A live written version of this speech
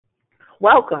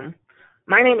Welcome.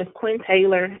 My name is Quinn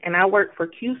Taylor, and I work for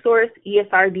QSource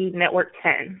ESRD Network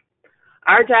 10.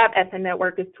 Our job at the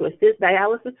network is to assist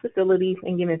dialysis facilities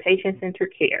in giving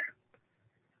patient-centered care.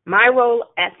 My role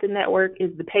at the network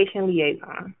is the patient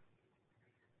liaison.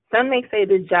 Some may say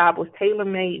this job was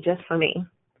tailor-made just for me.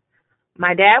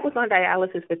 My dad was on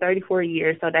dialysis for 34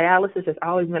 years, so dialysis has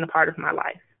always been a part of my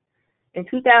life. In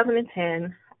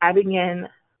 2010, I began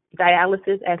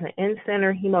dialysis as an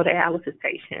in-center hemodialysis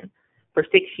patient for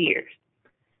 6 years.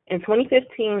 In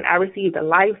 2015, I received a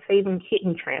life-saving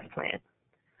kidney transplant.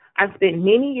 I've spent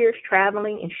many years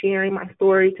traveling and sharing my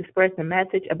story to spread the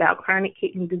message about chronic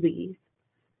kidney disease.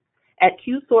 At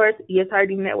QSource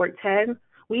ESRD Network 10,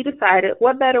 we decided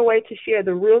what better way to share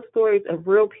the real stories of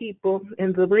real people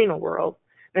in the renal world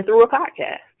than through a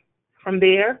podcast. From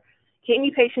there,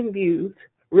 Kidney Patient Views,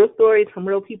 Real Stories from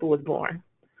Real People was born.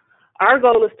 Our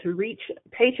goal is to reach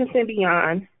patients and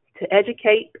beyond, to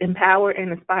educate, empower,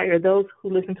 and inspire those who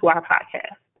listen to our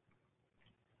podcast.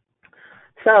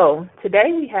 So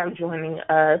today we have joining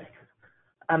us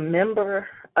a member,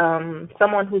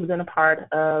 someone who's been a part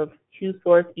of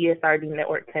QSource ESRD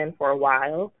Network 10 for a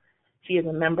while. She is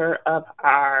a member of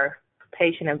our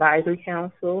Patient Advisory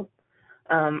Council,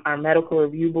 our Medical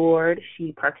Review Board.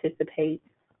 She's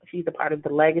a part of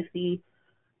the Legacy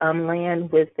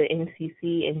land with the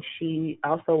NCC, and she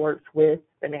also works with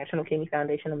the National Kidney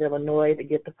Foundation of Illinois to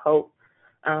get the Pope.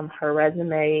 Her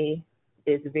resume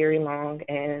is very long,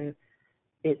 and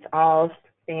it's all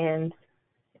stands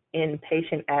in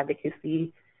patient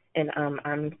advocacy, and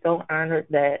I'm so honored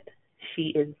that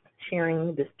she is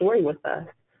sharing this story with us.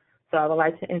 So I would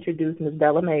like to introduce Ms.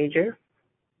 Della Major.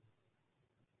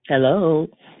 Hello.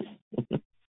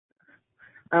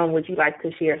 Would you like to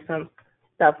share some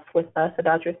stuff with us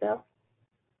about yourself?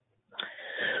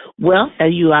 Well,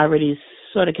 you already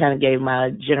sort of kind of gave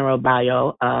my general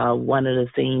bio. One of the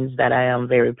things that I am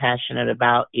very passionate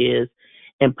about is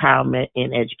empowerment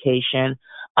in education.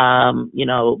 I'm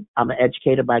an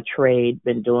educator by trade,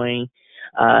 been doing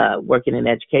working in the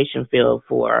education field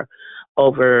for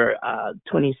over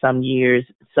 20 some years.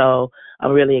 So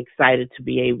I'm really excited to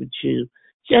be able to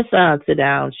just sit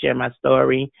down, share my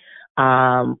story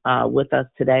with us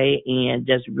today, and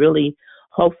just really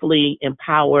hopefully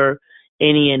empower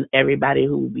any and everybody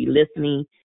who will be listening.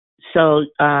 So,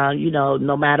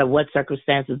 no matter what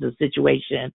circumstances or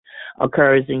situation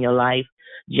occurs in your life,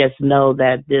 just know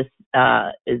that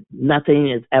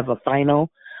nothing is ever final.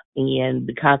 And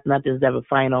because nothing is ever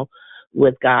final,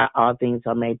 with God, all things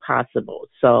are made possible.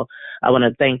 So I want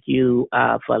to thank you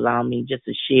for allowing me just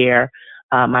to share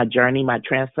my journey, my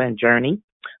transplant journey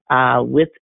with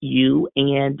you,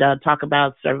 and talk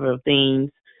about several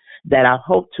things that I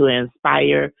hope to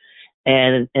inspire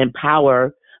and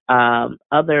empower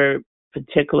other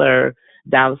particular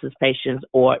dialysis patients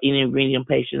or any renal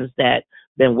patients that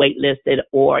been waitlisted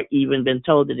or even been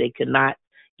told that they could not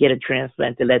get a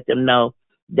transplant, to let them know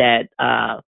that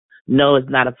no is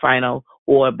not a final,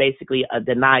 or basically a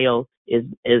denial is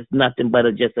nothing but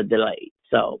just a delay.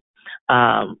 So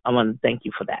I want to thank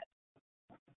you for that.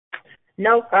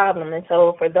 No problem. And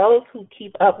so for those who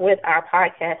keep up with our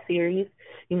podcast series,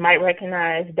 you might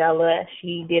recognize Della.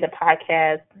 She did a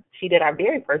podcast. She did our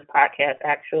very first podcast,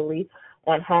 actually,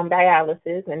 on home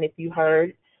dialysis. And if you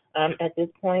heard, at this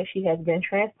point, she has been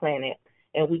transplanted.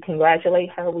 And we congratulate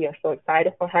her. We are so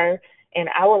excited for her. And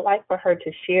I would like for her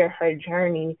to share her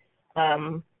journey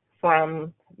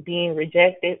from being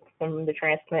rejected from the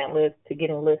transplant list to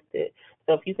getting listed.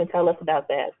 So if you can tell us about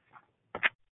that.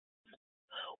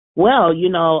 Well,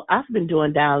 I've been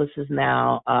doing dialysis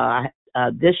now.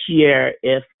 This year,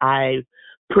 if I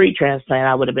pre-transplant,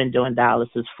 I would have been doing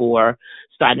dialysis for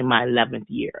starting my 11th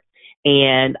year.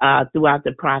 And throughout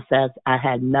the process, I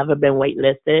had never been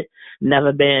waitlisted,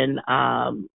 never been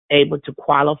able to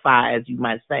qualify, as you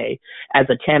might say, as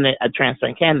a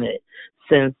transplant candidate,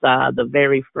 since the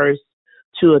very first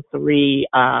 2 or 3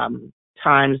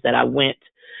 times that I went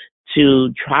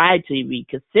to try to be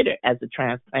considered as a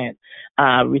transplant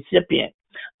recipient.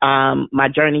 My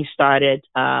journey started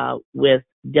with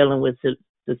dealing with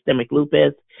systemic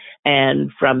lupus,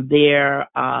 and from there,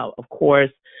 of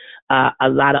course, a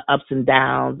lot of ups and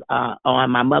downs. On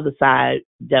my mother's side,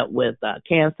 dealt with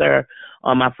cancer.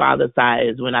 On my father's side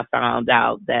is when I found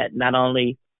out that not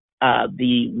only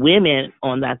the women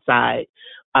on that side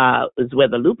is where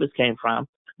the lupus came from,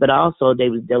 but also they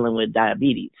was dealing with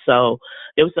diabetes. So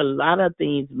there was a lot of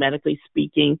things, medically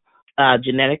speaking,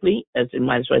 genetically, as you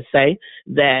might as well say,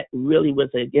 that really was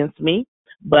against me.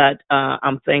 But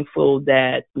I'm thankful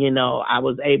that, I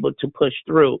was able to push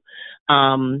through.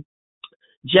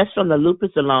 Just from the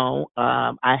lupus alone,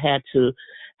 I had to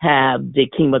have the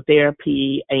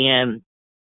chemotherapy and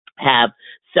have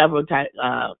several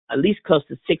at least close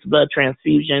to 6 blood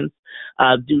transfusions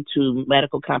due to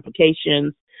medical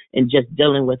complications and just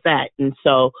dealing with that. And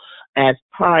so as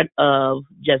part of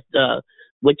just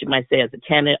what you might say as a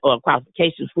candidate or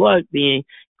qualifications for being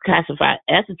classified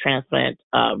as a transplant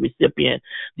recipient,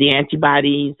 the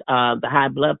antibodies, the high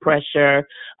blood pressure,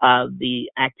 the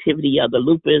activity of the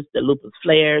lupus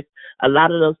flares, a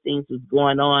lot of those things was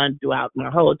going on throughout my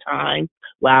whole time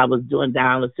while I was doing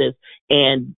dialysis,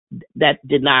 and that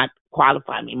did not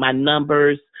qualify me. My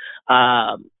numbers,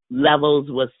 levels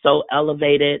was so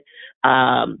elevated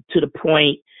to the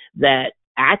point that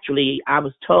actually I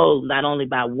was told not only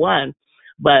by one,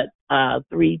 but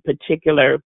 3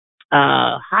 particular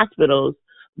hospitals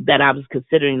that I was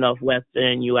considering: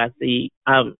 Northwestern, USC,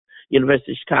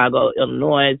 University of Chicago,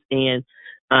 Illinois, and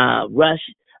Rush.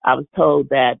 I was told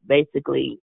that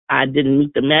basically I didn't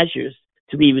meet the measures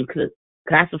to be even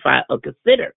classified or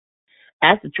considered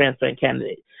as a transplant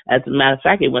candidate. As a matter of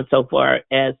fact, it went so far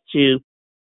as to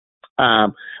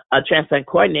a transplant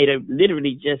coordinator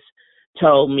literally just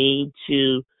told me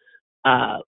to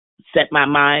set my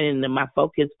mind and my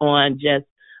focus on just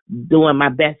doing my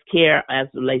best care as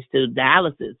it relates to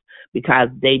dialysis, because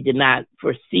they did not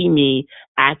foresee me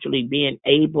actually being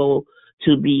able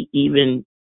to be even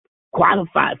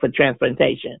qualified for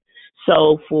transplantation.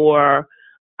 So for,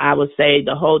 I would say,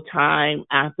 the whole time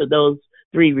after those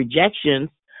 3 rejections,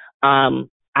 I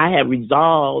had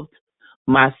resolved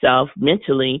myself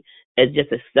mentally as just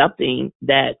accepting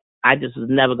that I just was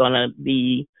never going to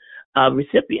be a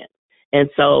recipient. And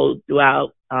so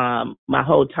throughout my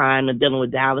whole time in dealing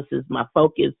with dialysis, my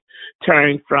focus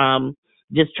turned from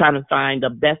just trying to find the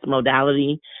best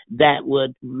modality that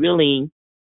would really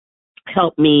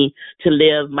help me to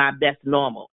live my best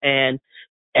normal. And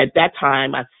at that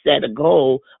time, I set a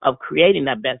goal of creating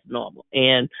that best normal.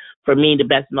 And for me, the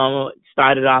best normal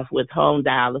started off with home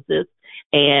dialysis.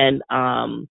 And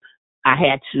I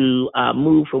had to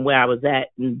move from where I was at.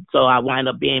 And so I wound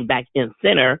up being back in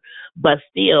center, but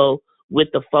still with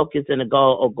the focus and the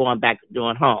goal of going back to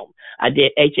doing home. I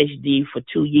did HHD for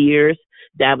 2 years.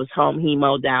 That was home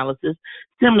hemodialysis,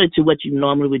 similar to what you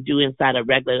normally would do inside a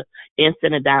regular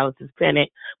in-center dialysis clinic,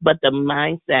 but the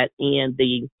mindset and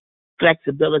the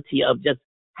flexibility of just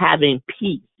having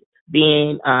peace,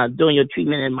 being doing your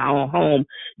treatment in my own home,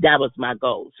 that was my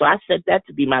goal. So I set that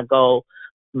to be my goal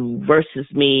versus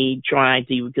me trying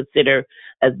to even consider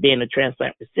as being a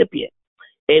transplant recipient.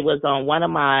 It was on one of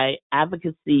my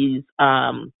advocacies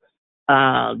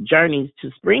journeys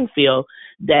to Springfield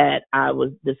that I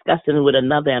was discussing with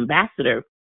another ambassador,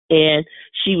 and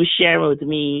she was sharing with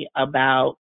me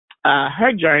about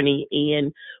her journey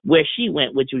in where she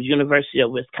went, which was University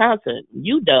of Wisconsin,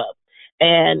 UW.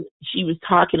 And she was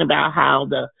talking about how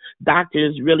the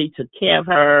doctors really took care of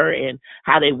her and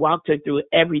how they walked her through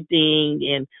everything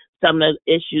and some of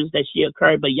the issues that she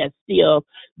occurred, but yet still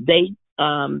they,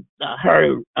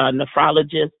 her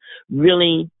nephrologist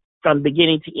really from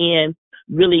beginning to end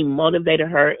really motivated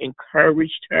her,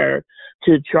 encouraged her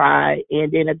to try,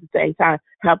 and then at the same time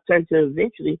helped her to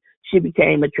eventually she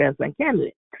became a transplant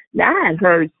candidate. Now, I had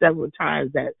heard several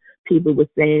times that people were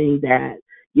saying that,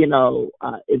 you know,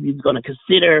 if you're going to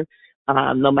consider,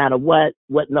 no matter what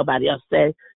nobody else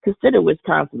said, consider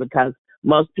Wisconsin, because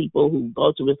most people who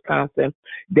go to Wisconsin,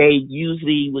 they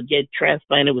usually would get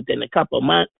transplanted within a couple of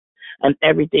months and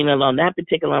everything along that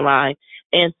particular line.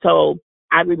 And so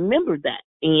I remember that.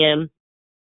 And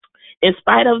in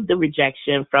spite of the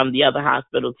rejection from the other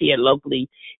hospitals here locally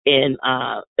in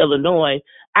Illinois,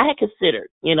 I had considered,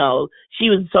 you know, she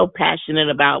was so passionate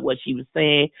about what she was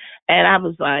saying. And I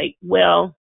was like,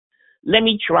 well, let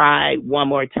me try one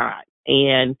more time.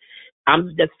 And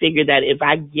I'm just figured that if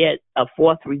I get a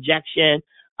 4th rejection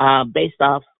based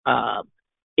off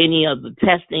any of the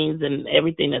testings and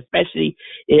everything, especially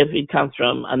if it comes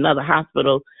from another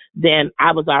hospital, then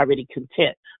I was already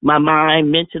content. My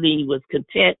mind mentally was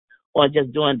content on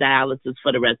just doing dialysis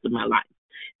for the rest of my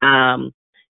life.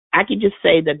 I could just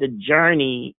say that the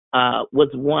journey was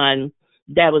one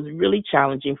that was really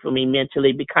challenging for me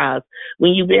mentally, because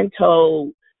when you've been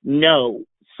told no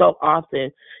so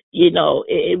often, you know,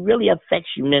 it really affects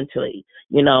you mentally.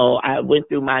 You know, I went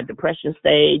through my depression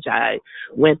stage. I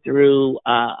went through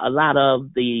a lot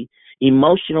of the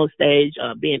emotional stage,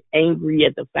 being angry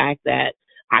at the fact that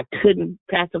I couldn't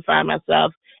classify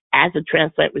myself as a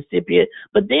transplant recipient.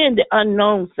 But then the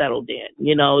unknown settled in.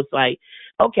 You know, it's like,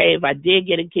 okay, if I did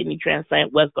get a kidney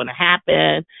transplant, what's going to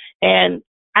happen? And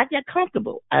I got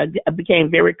comfortable. I became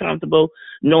very comfortable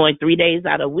knowing 3 days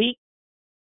out of the week,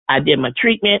 I did my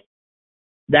treatment.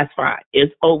 That's fine.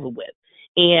 It's over with.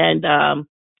 And,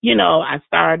 I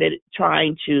started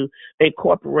trying to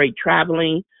incorporate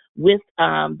traveling with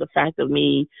the fact of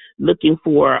me looking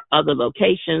for other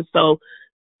locations. So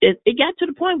it got to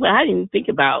the point where I didn't think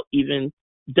about even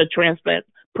the transplant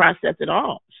process at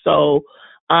all. So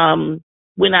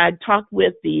when I talked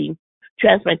with the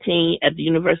transplant team at the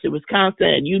University of Wisconsin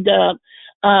at UW,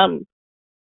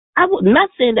 I was not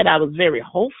saying that I was very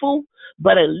hopeful,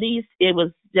 but at least it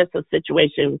was just a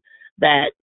situation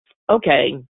that,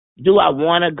 okay, do I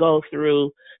want to go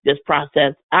through this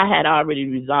process? I had already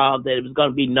resolved that it was going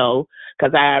to be no,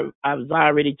 because I was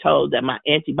already told that my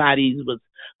antibodies was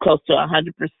close to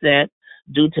 100%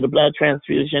 due to the blood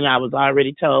transfusion. I was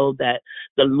already told that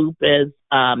the lupus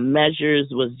measures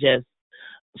was just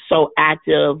so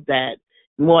active that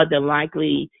more than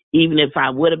likely, even if I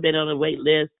would have been on the wait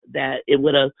list, that it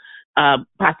would have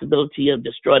possibility of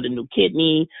destroying a new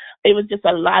kidney. It was just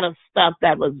a lot of stuff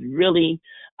that was really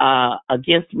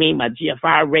against me. My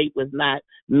GFR rate was not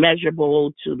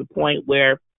measurable to the point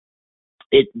where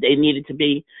they needed to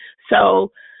be.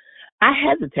 So I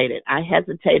hesitated.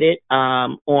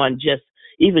 On just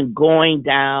even going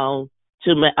down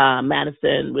to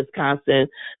Madison, Wisconsin,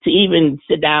 to even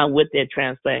sit down with their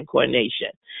transplant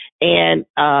coordination. And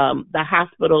the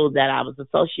hospital that I was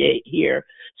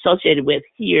associated with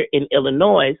here in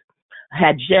Illinois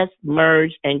had just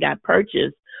merged and got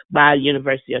purchased by the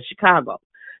University of Chicago.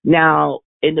 Now,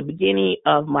 in the beginning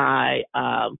of my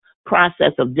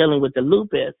process of dealing with the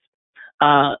lupus,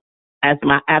 as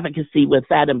my advocacy with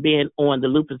that and being on the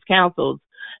lupus councils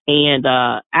and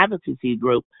advocacy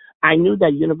group, I knew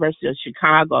that University of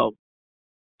Chicago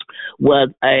was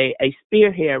a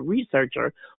spearhead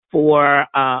researcher for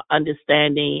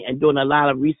understanding and doing a lot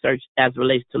of research as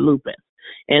relates to lupus.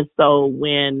 And so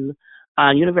when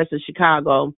University of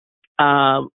Chicago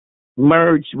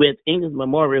merged with England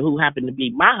Memorial, who happened to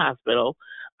be my hospital,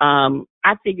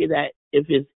 I figured that if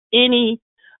it's any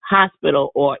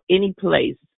hospital or any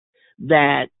place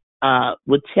that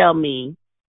would tell me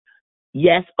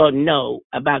yes or no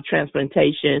about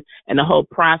transplantation and the whole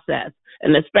process,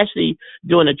 and especially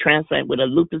doing a transplant with a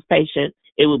lupus patient,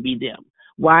 it would be them.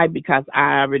 Why? Because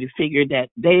I already figured that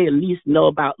they at least know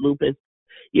about lupus.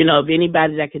 If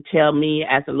anybody that could tell me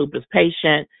as a lupus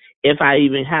patient, if I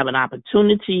even have an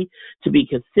opportunity to be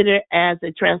considered as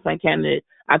a transplant candidate,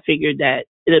 I figured that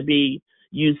it'll be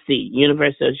UC,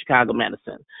 University of Chicago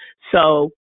Medicine.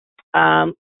 So I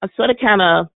sort of kind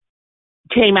of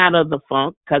came out of the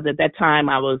funk, because at that time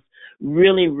I was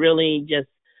really, really just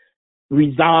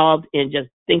resolved in just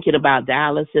thinking about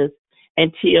dialysis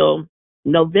until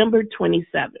November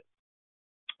 27th.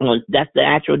 Well, that's the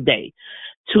actual day,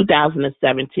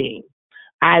 2017.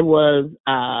 I was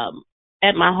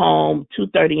at my home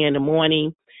 2:30 in the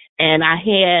morning, and I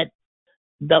had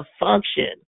the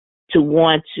function to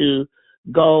want to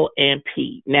go and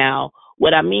pee. Now,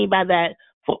 what I mean by that,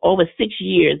 for over 6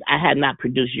 years, I had not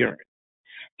produced urine.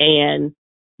 And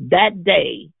that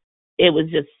day, it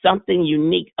was just something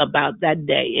unique about that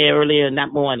day, earlier in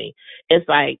that morning. It's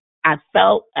like I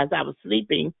felt as I was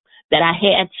sleeping that I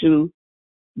had to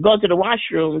go to the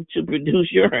washroom to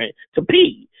produce urine, to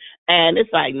pee. And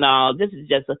it's like, no, this is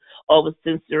just an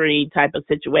oversensory type of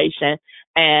situation.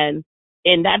 And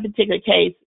in that particular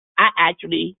case, I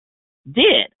actually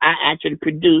did. I actually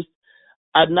produced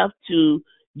enough to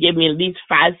give me at least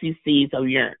 5 cc's of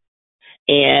urine.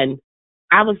 And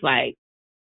I was like,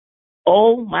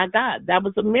 oh my God, that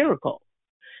was a miracle.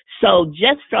 So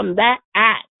just from that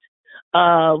act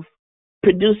of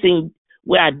producing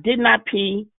where I did not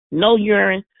pee, no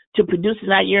urine, to producing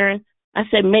that urine, I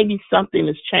said maybe something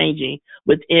is changing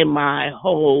within my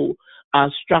whole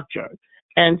structure.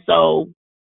 And so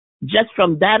just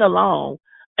from that alone,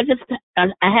 I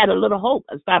had a little hope.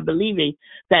 I started believing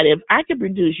that if I could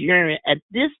produce urine at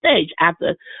this stage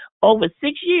after over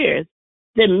 6 years,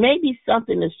 then maybe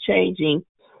something is changing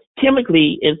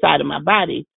chemically inside of my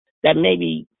body, that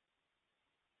maybe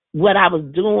what I was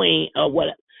doing or what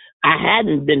I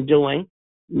hadn't been doing,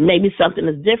 maybe something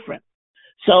is different.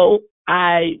 So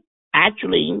I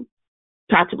actually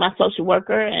talked to my social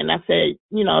worker, and I said,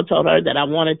 told her that I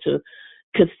wanted to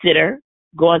consider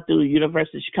going through the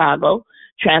University of Chicago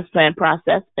transplant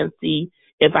process and see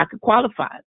if I could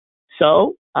qualify.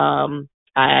 So I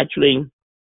actually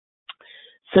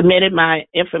submitted my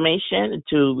information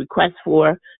to request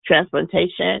for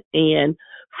transplantation. And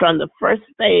from the first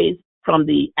phase, from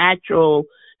the actual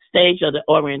stage of the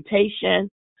orientation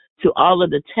to all of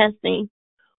the testing,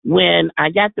 when I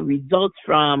got the results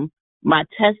from my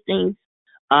testing,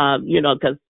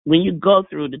 because when you go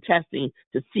through the testing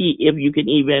to see if you can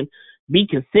even be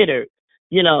considered,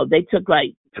 they took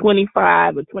like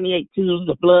 25 or 28 tubes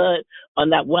of blood on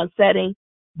that one setting.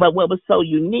 But what was so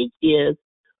unique is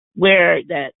where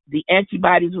that the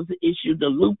antibodies was the issue, the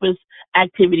lupus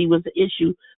activity was the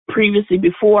issue previously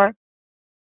before,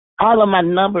 all of my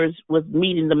numbers was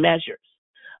meeting the measures.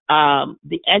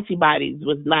 The antibodies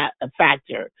was not a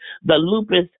factor. The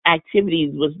lupus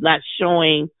activities was not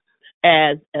showing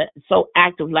as so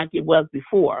active like it was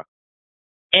before.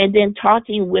 And then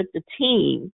talking with the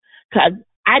team, because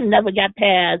I never got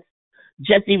past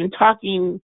just even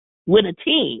talking with a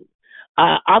team.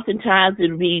 Oftentimes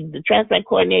it would be the transplant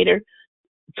coordinator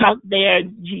talk there,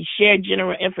 share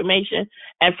general information,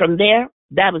 and from there,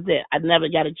 that was it. I never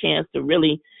got a chance to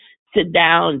really sit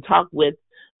down and talk with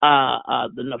the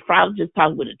nephrologist,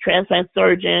 talk with the transplant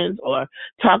surgeons, or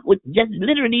talk with just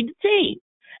literally the team.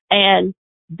 And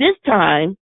this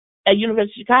time at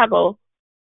University of Chicago,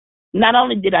 not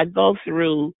only did I go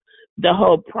through the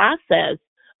whole process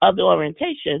of the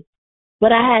orientation,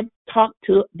 but I had talked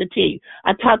to the team.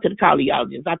 I talked to the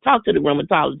cardiologist. I talked to the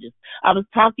rheumatologist. I was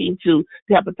talking to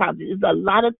the hepatologist. There's a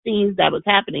lot of things that was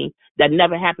happening that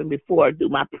never happened before through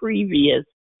my previous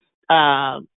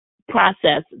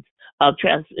processes of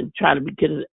trying to be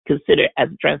considered as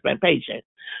a transplant patient.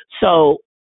 So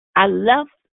I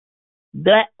left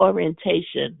that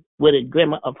orientation with a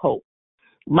glimmer of hope.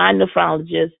 My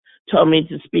nephrologist told me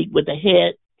to speak with the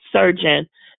head surgeon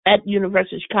at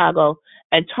University of Chicago,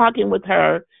 and talking with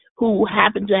her, who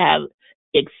happened to have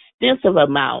extensive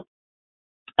amount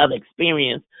of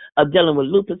experience of dealing with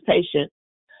lupus patients.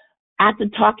 After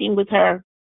talking with her,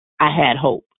 I had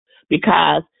hope,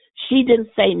 because she didn't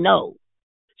say no.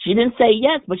 She didn't say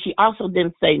yes, but she also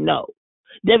didn't say no.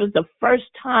 There was the first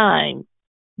time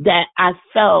that I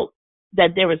felt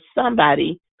that there was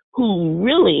somebody who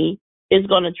really is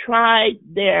going to try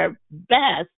their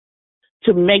best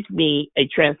to make me a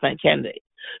transplant candidate.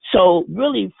 So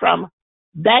really from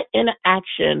that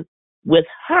interaction with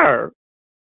her,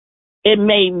 it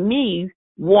made me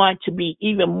want to be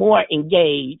even more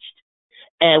engaged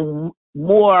and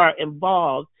more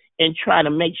involved in trying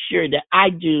to make sure that I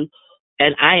do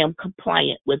and I am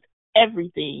compliant with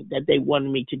everything that they wanted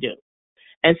me to do.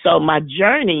 And so my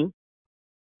journey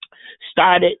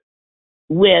started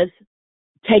with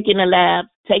taking the lab,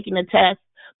 taking the test.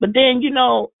 But then,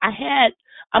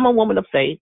 I'm a woman of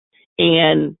faith,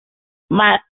 and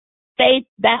my faith,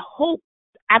 that hope,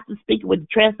 after speaking with the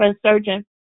transplant surgeon,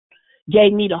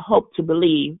 gave me the hope to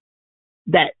believe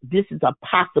that this is a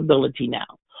possibility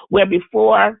now. Where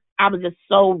before I was just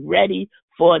so ready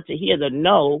for to hear the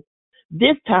no,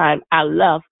 this time I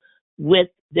left with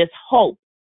this hope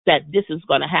that this is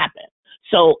going to happen.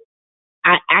 So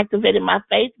I activated my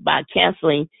faith by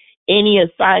canceling any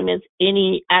assignments,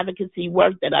 any advocacy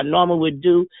work that I normally would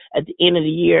do at the end of the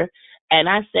year. And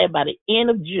I said by the end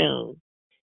of June,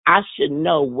 I should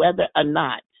know whether or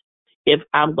not if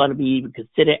I'm going to be even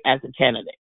considered as a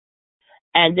candidate.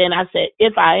 And then I said,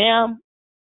 if I am,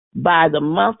 by the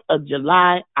month of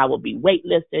July, I will be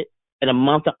waitlisted. In the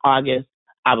month of August,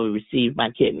 I will receive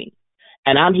my kidney.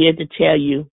 And I'm here to tell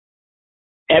you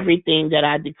everything that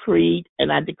I decreed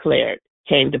and I declared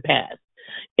came to pass.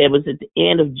 It was at the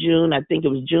end of June. I think it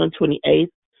was June 28th.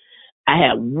 I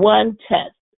had one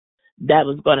test that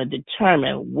was going to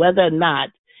determine whether or not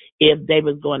if they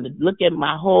was going to look at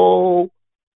my whole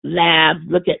lab,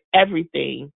 look at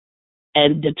everything,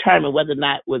 and determine whether or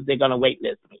not was they going to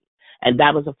waitlist me. And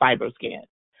that was a FibroScan.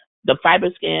 The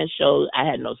FibroScan showed I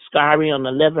had no scarring on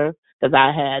the liver because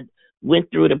I had went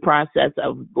through the process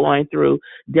of going through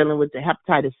dealing with the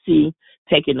hepatitis C,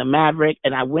 taking the Maverick,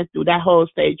 and I went through that whole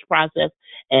stage process,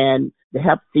 and the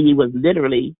Hep C was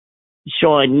literally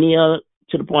showing nil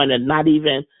to the point of not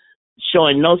even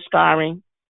showing no scarring.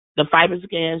 The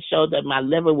FibroScan showed that my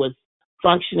liver was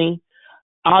functioning.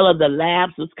 All of the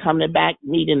labs was coming back,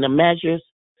 meeting the measures.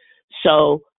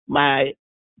 So my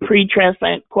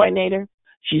pre-transplant coordinator,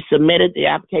 she submitted the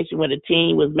application when the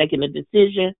team was making a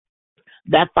decision.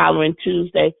 That following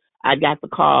Tuesday, I got the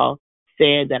call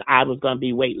saying that I was going to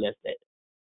be waitlisted.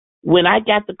 When I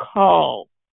got the call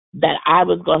that I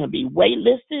was going to be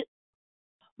waitlisted,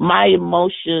 my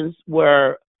emotions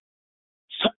were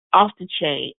off the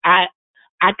chain. I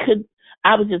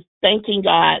was just thanking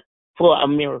God for a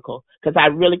miracle, because I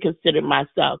really considered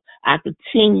myself, after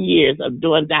 10 years of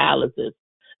doing dialysis,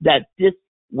 that this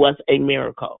was a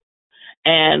miracle.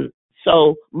 And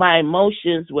so my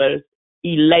emotions were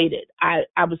elated. I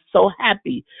was so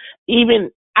happy.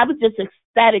 Even I was just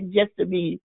ecstatic just to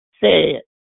be said,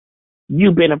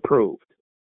 you've been approved.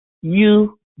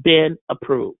 You've been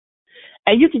approved.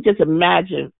 And you can just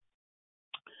imagine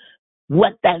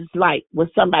what that's like when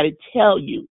somebody tell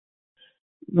you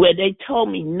where they told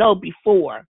me no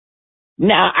before.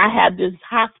 Now I have this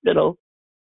hospital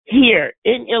here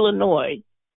in Illinois,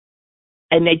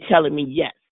 and they telling me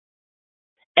yes.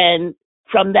 And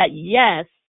from that yes,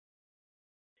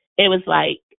 it was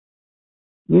like,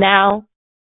 now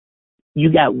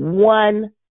you got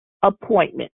one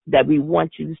appointment that we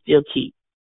want you to still keep.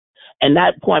 And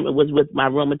that appointment was with my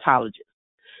rheumatologist.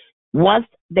 Once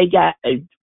they got a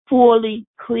fully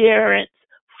clearance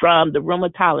from the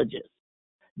rheumatologist,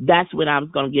 that's when I was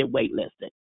going to get waitlisted.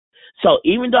 So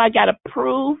even though I got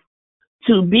approved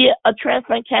to be a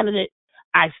transplant candidate,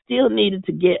 I still needed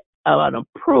to get an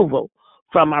approval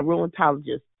from my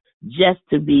rheumatologist just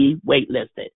to be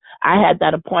waitlisted. I had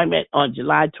that appointment on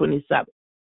July 27th.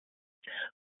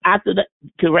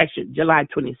 July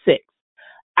 26th.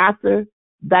 After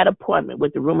that appointment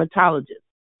with the rheumatologist,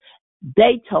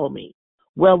 they told me,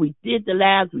 well, we did the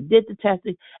labs, we did the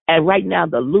testing, and right now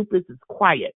the lupus is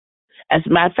quiet. As a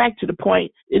matter of fact, to the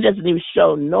point, it doesn't even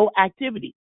show no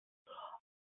activity.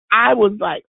 I was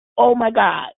like, oh my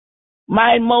God,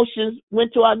 my emotions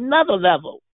went to another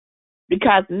level,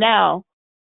 because now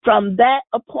from that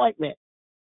appointment,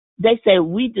 they said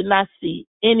we did not see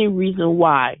any reason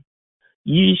why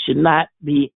you should not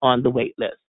be on the wait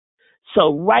list.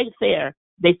 So right there,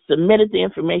 they submitted the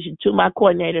information to my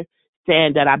coordinator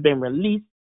saying that I've been released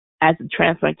as a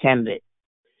transplant candidate.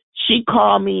 She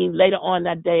called me later on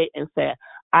that day and said,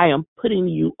 I am putting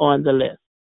you on the list.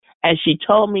 And she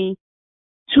told me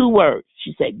 2 words.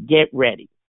 She said, get ready,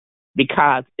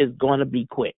 because it's going to be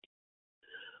quick.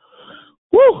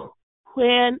 Whew.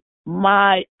 When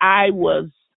I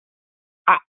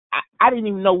didn't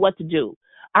even know what to do.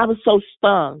 I was so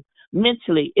stung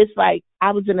mentally. It's like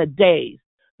I was in a daze,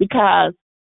 because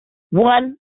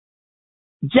 1,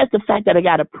 just the fact that I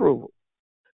got approval.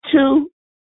 2,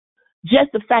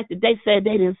 just the fact that they said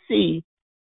they didn't see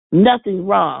nothing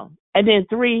wrong. And then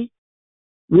 3,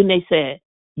 when they said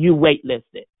you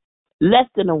waitlisted. Less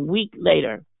than a week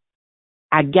later,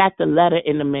 I got the letter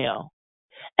in the mail,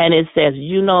 and it says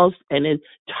UNOS, and it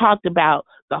talked about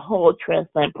the whole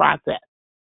transplant process.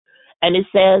 And it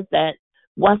says that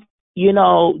once,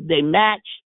 they match,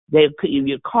 they'll give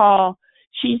you a call.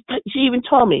 She even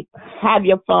told me, have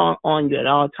your phone on you at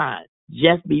all times.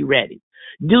 Just be ready.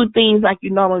 Do things like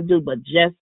you normally do, but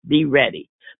just be ready,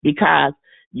 because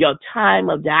your time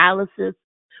of dialysis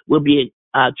will be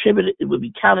attributed, it will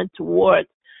be counted towards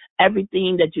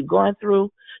everything that you're going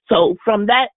through. So from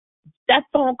that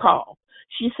phone call,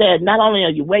 she said, not only are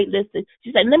you waitlisted,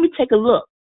 she said, let me take a look.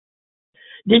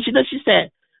 Then she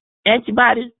said,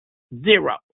 antibodies,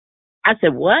 0. I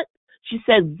said, what? She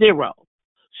said 0.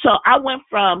 So I went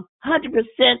from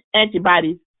 100%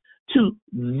 antibodies to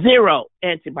 0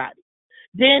 antibodies.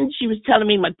 Then she was telling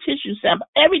me my tissue sample,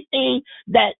 everything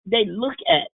that they look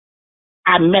at,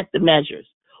 I met the measures.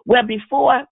 Where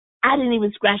before, I didn't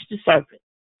even scratch the surface.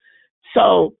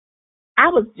 So I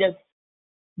was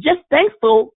just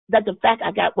thankful that the fact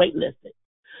I got waitlisted.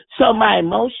 So my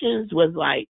emotions was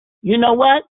like, you know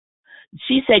what?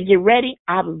 She said, get ready.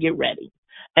 I will get ready.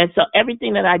 And so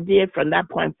everything that I did from that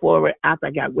point forward, after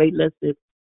I got waitlisted,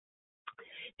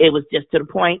 it was just to the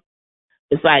point.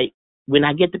 It's like, when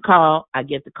I get the call, I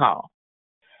get the call.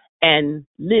 And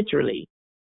literally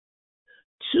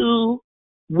 2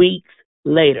 weeks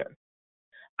later,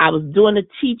 I was doing a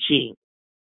teaching,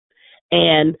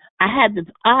 and I had this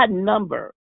odd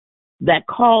number that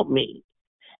called me.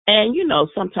 And,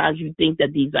 sometimes you think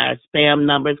that these are spam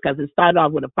numbers, because it started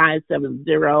off with a 570.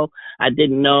 I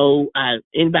didn't know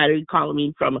anybody calling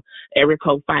me from area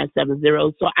code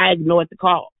 570, so I ignored the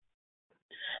call.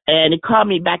 And it called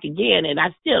me back again, and I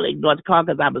still ignored the call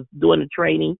because I was doing the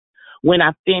training. When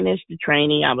I finished the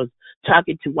training, I was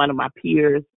talking to one of my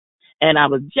peers, and I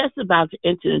was just about to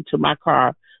enter into my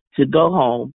car to go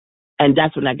home, and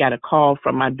that's when I got a call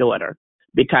from my daughter,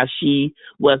 because she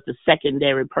was the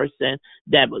secondary person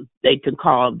that they could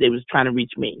call. They was trying to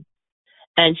reach me.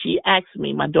 And she asked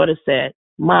me, my daughter said,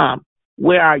 Mom,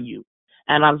 where are you?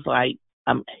 And I was like,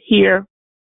 I'm here.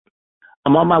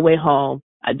 I'm on my way home.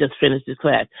 I just finished this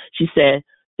class. She said,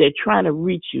 they're trying to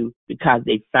reach you because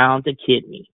they found a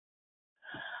kidney.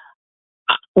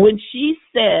 When she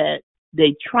said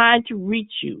they tried to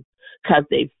reach you because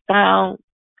they found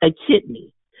a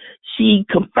kidney, she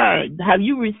confirmed, have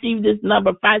you received this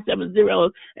number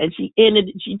 570? And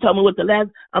she told me what the last,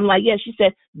 I'm like, yeah. She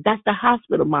said, that's the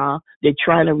hospital, Mom. They're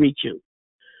trying to reach you.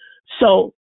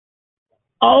 So,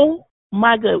 oh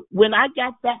my God, when I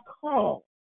got that call,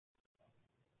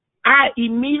 I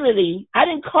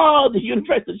didn't call the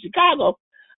University of Chicago.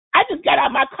 I just got out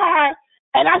of my car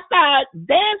and I started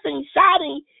dancing,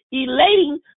 shouting,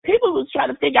 elating. People was trying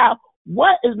to figure out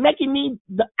what is making me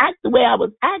act the way I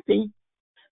was acting,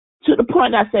 to the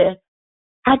point I said,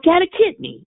 I got a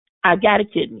kidney. I got a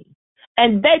kidney.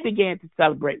 And they began to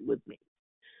celebrate with me.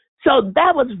 So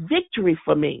that was victory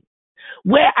for me,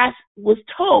 where I was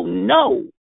told no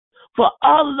for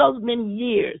all of those many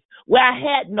years, where I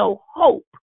had no hope.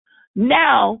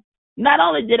 Now, not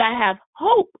only did I have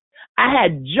hope, I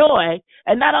had joy.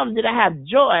 And not only did I have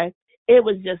joy, it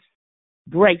was just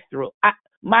breakthrough.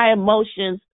 My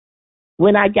emotions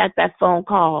when I got that phone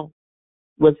call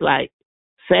was like,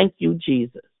 thank you,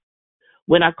 Jesus.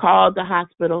 When I called the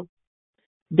hospital,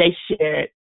 they shared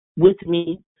with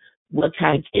me what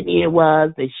kind of kidney it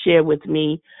was. They shared with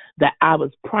me that I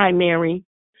was primary.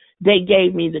 They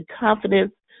gave me the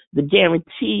confidence, the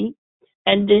guarantee.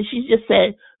 And then she just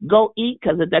said, go eat,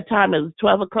 because at that time it was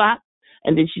 12 o'clock.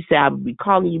 And then she said, I will be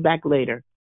calling you back later.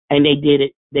 And they did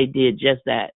it. They did just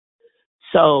that.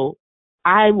 So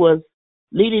I was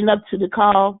leading up to the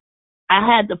call. I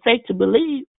had the faith to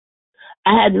believe.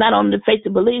 I had not only the faith to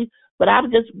believe, but I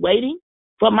was just waiting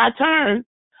for my turn.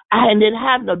 I didn't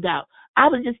have no doubt. I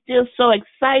was just still so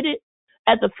excited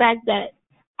at the fact that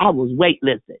I was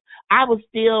waitlisted. I was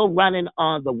still running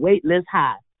on the waitlist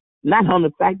high. Not on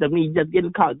the fact of me just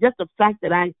getting called, just the fact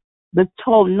that I was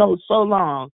told no so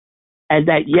long, and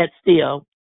that yet still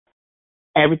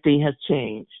everything has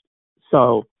changed.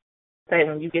 So, say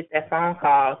when you get that phone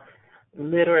call,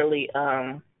 literally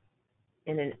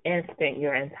in an instant,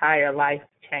 your entire life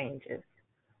changes.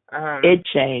 It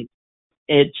changed.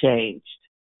 It changed.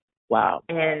 Wow.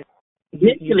 And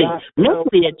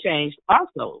mentally it changed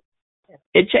also.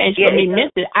 It changed for me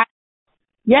mentally.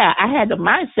 I had the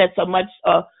mindset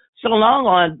so long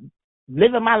on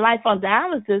living my life on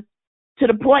dialysis, to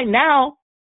the point now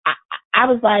I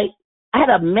was like, I had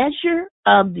a measure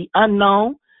of the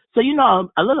unknown. So,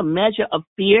 a little measure of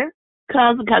fear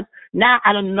comes, because now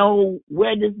I don't know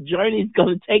where this journey is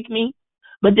going to take me.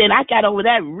 But then I got over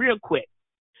that real quick,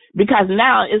 because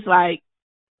now it's like,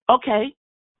 okay,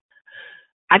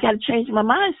 I got to change my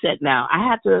mindset now. I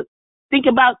have to think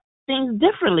about things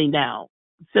differently now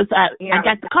since I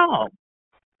got the call.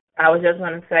 I was just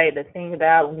going to say, the thing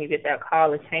about when you get that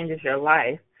call, it changes your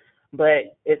life,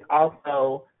 but it's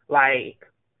also like,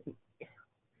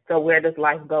 so where does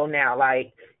life go now?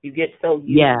 Like, you get so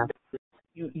used to,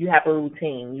 you have a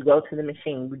routine. You go to the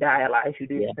machine, you dialyze, you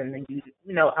do this, and then you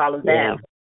know all of that.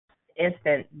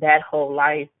 Instant, that whole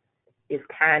life is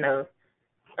kind of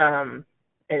an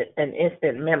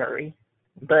instant memory,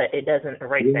 but it doesn't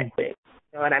erase that quick.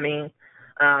 You know what I mean?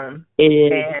 It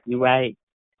is. You're right.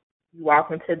 You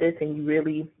walk into this and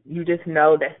you just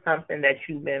know that something that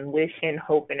you've been wishing,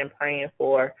 hoping, and praying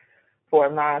for a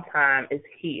long time is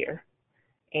here.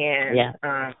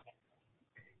 And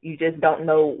you just don't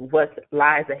know what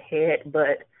lies ahead,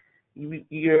 but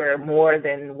you're more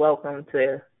than welcome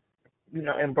to,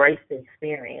 embrace the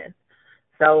experience.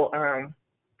 So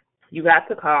you got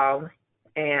the call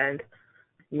and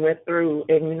you went through,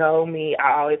 and me,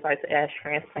 I always like to ask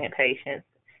transplant patients.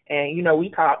 And, we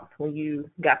talked when you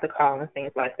got the call and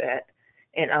things like that.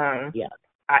 And I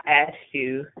asked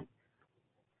you,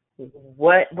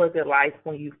 what was it like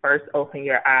when you first opened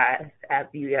your eyes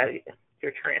after you got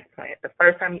your transplant? The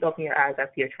first time you opened your eyes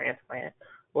after your transplant,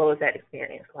 what was that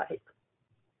experience like?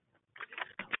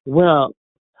 Well,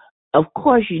 of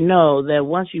course, that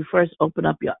once you first open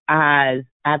up your eyes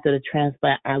after the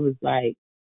transplant, I was like,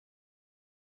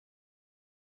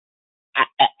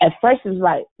 at first it's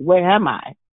like, where am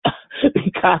I?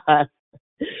 Because,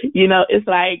 it's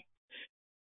like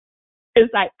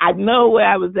I know where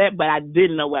I was at, but I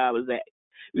didn't know where I was at,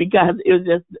 because it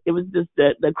was just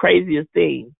the craziest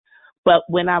thing. But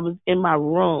when I was in my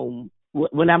room,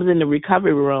 when I was in the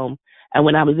recovery room, and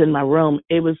when I was in my room,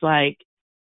 it was like,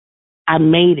 I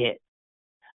made it.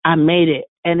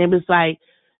 And it was like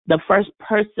the first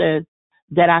person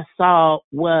that I saw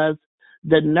was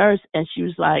the nurse, and she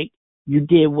was like, you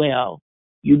did well.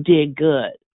 You did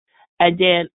good. And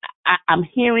then I'm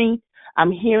hearing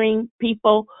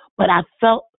people, but I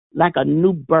felt like a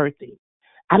new birthing.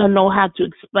 I don't know how to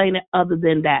explain it other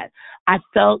than that. I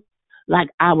felt like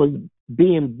I was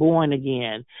being born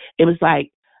again. It was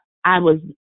like I was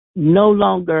no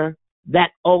longer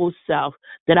that old self,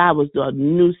 that I was the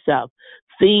new self.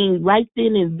 Seeing right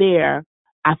then and there,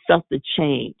 I felt the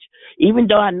change. Even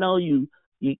though I know you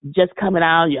just coming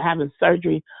out, you're having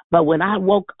surgery, but when I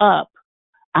woke up,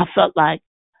 I felt like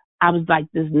I was like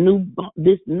this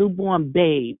newborn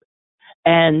babe.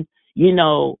 And,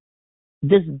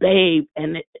 this babe,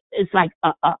 and it's like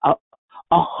a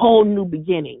whole new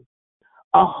beginning,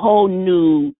 a whole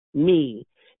new me.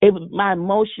 My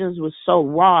emotions were so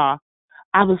raw.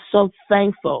 I was so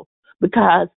thankful.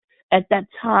 because at that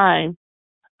time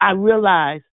I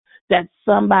realized that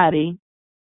somebody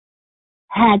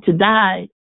had to die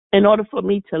in order for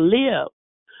me to live.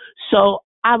 So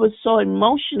I was so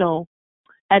emotional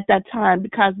at that time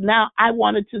because now I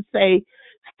wanted to say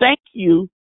thank you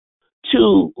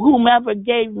to whomever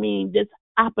gave me this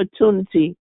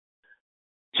opportunity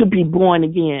to be born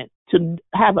again, to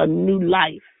have a new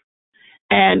life.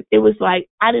 And it was like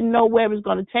I didn't know where it was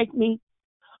going to take me,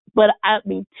 but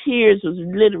tears was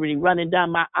literally running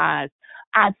down my eyes.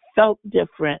 I felt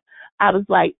different. I was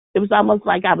like, it was almost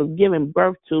like I was giving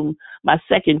birth to my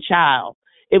second child.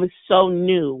 It was so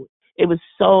new. It was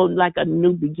so like a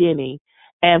new beginning.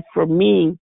 And for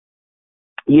me,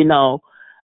 you know,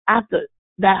 after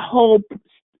the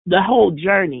whole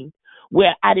journey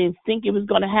where I didn't think it was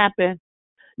going to happen,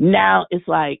 now it's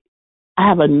like I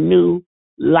have a new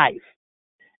life.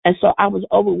 And so I was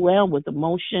overwhelmed with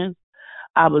emotions.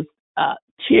 I was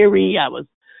teary. I was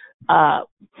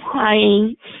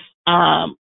crying.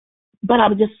 But I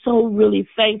was just so really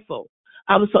thankful.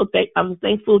 I was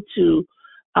thankful to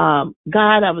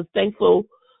God. I was thankful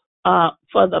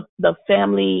for the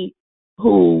family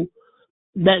whose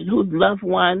loved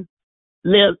one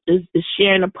is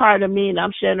sharing a part of me, and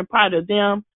I'm sharing a part of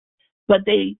them. But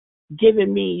they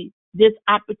given me this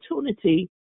opportunity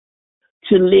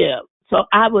to live. So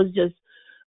I was just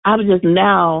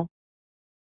now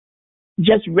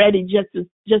just ready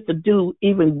just to do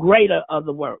even greater of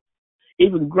the work,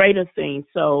 even greater things.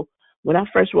 So when I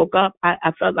first woke up,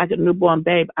 I felt like a newborn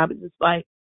babe. I was just like,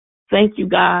 thank you,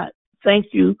 God. Thank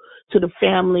you to the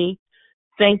family.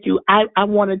 Thank you. I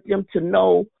wanted them to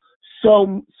know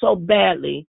so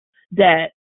badly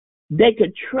that they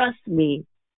could trust me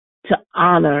to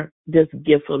honor this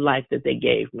gift of life that they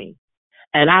gave me.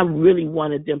 And I really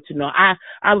wanted them to know.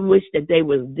 I wish that they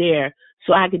was there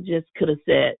so I could have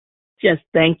said, just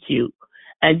thank you,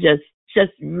 and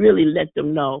just really let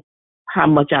them know how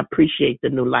much I appreciate the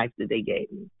new life that they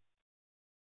gave me.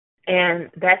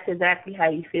 And that's exactly how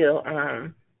you feel.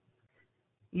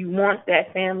 You want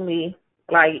that family,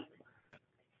 like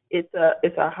it's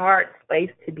a hard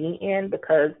space to be in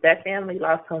because that family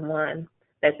lost someone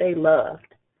that they loved.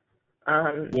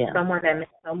 Someone that meant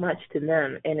so much to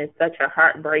them, and it's such a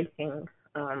heartbreaking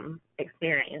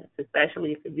experience,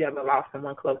 especially if you ever lost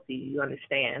someone close to you. You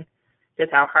understand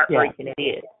just how heartbreaking it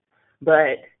is.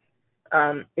 But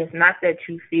it's not that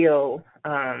you feel,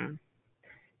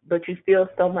 but you feel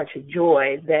so much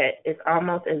joy that it's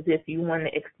almost as if you want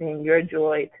to extend your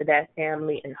joy to that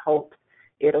family in hopes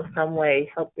it'll some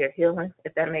way help their healing,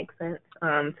 if that makes sense.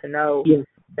 To know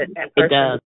that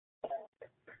person,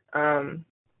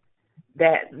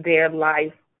 that their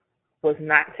life was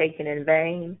not taken in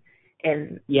vain,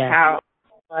 and how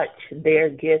much their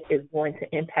gift is going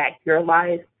to impact your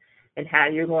life, and how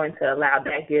you're going to allow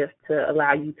that gift to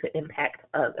allow you to impact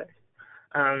others.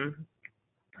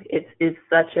 It's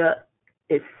such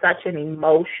an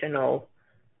emotional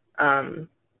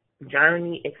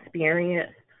journey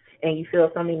experience, and you feel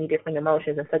so many different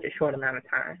emotions in such a short amount of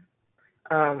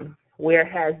time. Where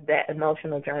has that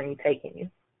emotional journey taken you?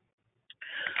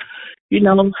 You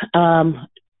know,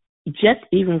 just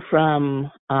even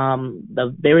from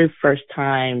the very first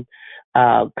time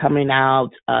coming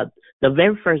out, the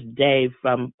very first day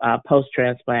from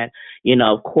post-transplant,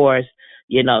 of course,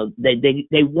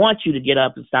 they want you to get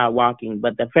up and start walking,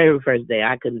 but the very first day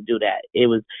I couldn't do that.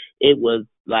 It was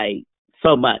like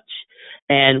so much.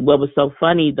 And what was so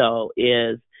funny though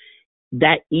is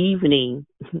that evening,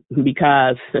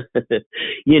 because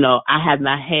I have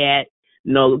not had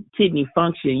no kidney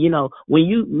function. When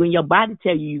your body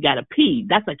tells you gotta pee,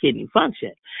 that's a kidney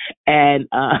function. And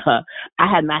I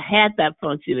had not had that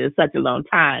function in such a long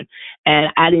time. And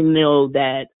I didn't know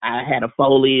that I had a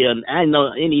Foley, and I didn't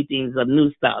know anything of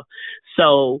new stuff.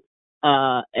 So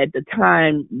at the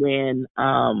time when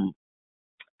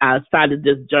I started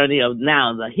this journey of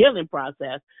now the healing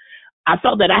process, I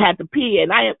felt that I had to pee,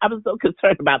 and I was so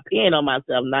concerned about peeing on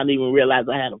myself, not even realize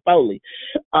I had a Foley.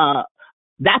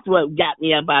 That's what got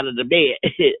me up out of the bed,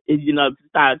 to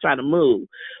start trying to move.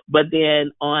 But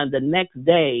then on the next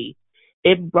day,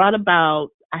 it brought about,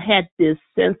 I had this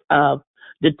sense of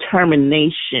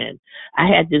determination. I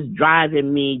had this drive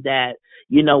in me that,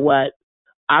 you know what,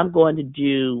 I'm going to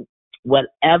do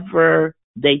whatever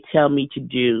they tell me to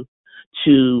do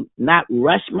to not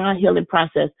rush my healing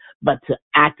process, but to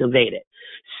activate it.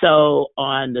 So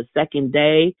on the second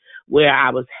day, where I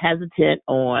was hesitant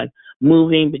on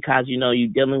moving because, you're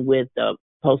dealing with the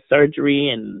post-surgery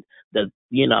and the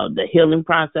healing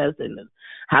process and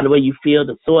how the way you feel,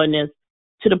 the soreness,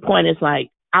 to the point it's like,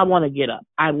 I want to get up.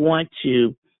 I want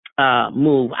to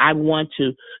move. I want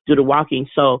to do the walking.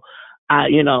 So,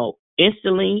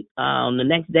 instantly, the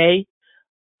next day,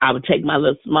 I would take my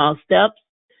little small steps.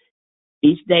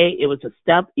 Each day it was a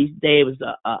step. Each day it was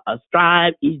a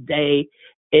stride. Each day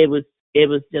it was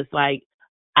just like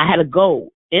I had a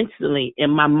goal instantly in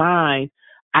my mind.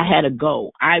 I had a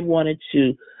goal. I wanted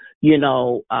to,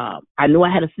 I knew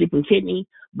I had a sleeping kidney,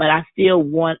 but I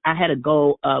had a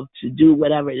goal of to do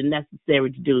whatever is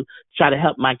necessary to do to try to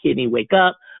help my kidney wake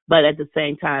up, but at the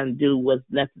same time do what's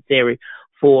necessary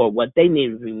for what they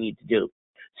needed me to do.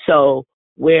 So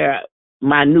where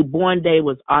my newborn day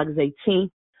was August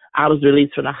 18th, I was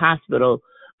released from the hospital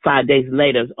 5 days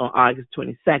later on August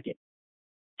 22nd.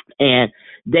 And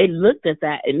they looked at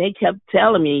that and they kept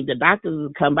telling me, the doctors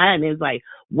would come by and it was like,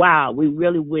 wow, we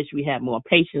really wish we had more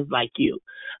patients like you.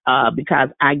 Because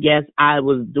I guess I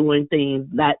was doing things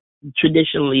not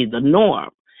traditionally the norm.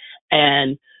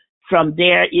 And from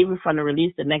there, even from the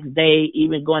release the next day,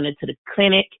 even going into the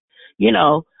clinic,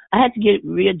 I had to get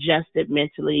readjusted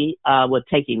mentally with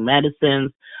taking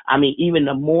medicines. I mean, even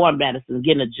the more medicine,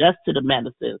 getting adjusted to the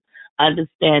medicines,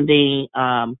 understanding,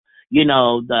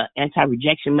 the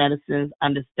anti-rejection medicines,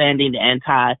 understanding the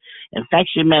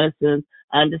anti-infection medicines,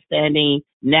 understanding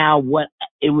now what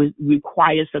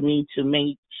requires for me to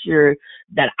make sure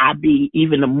that I be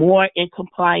even more in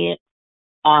compliance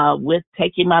with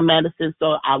taking my medicine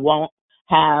so I won't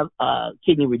have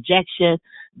kidney rejection.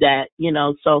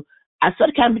 So I sort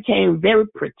of kind of became very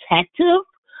protective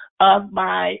of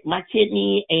my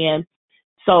kidney. And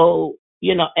so,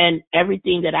 and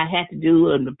everything that I had to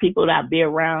do and the people that I'd be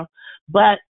around.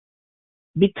 But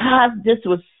because this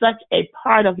was such a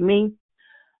part of me,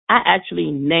 I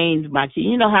actually named my kid.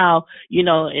 You know how,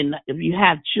 if you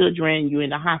have children, you're in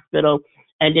the hospital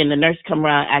and then the nurse come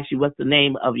around and ask you what's the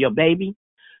name of your baby.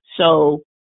 So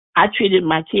I treated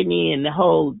my kidney and the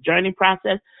whole journey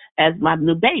process as my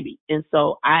new baby. And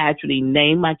so I actually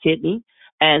named my kidney.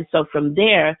 And so from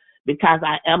there, because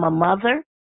I am a mother,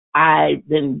 I've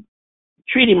been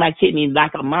treating my kidney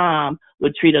like a mom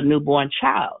would treat a newborn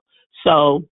child.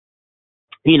 So,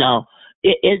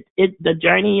 the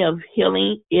journey of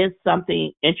healing is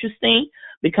something interesting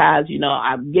because,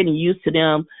 I'm getting used to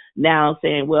them now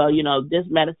saying, well, this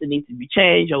medicine needs to be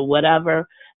changed or whatever.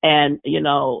 And,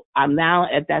 I'm now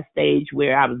at that stage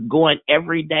where I was going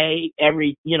every day,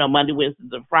 Monday,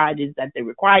 Wednesdays, and Fridays that they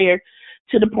required,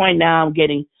 to the point now I'm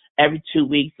getting every 2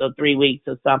 weeks or 3 weeks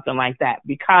or something like that.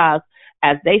 Because,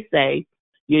 as they say,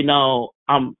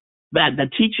 but the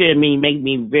teacher and me make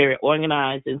me very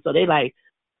organized. And so they like,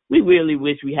 we really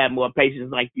wish we had more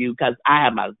patients like you, because I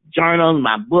have my journals,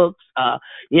 my books,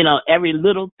 every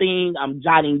little thing I'm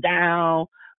jotting down.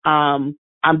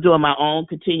 I'm doing my own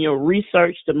continual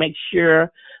research to make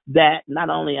sure that not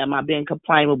only am I being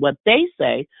compliant with what they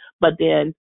say, but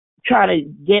then try to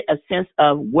get a sense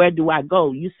of where do I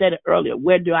go? You said it earlier,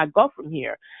 where do I go from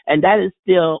here? And that is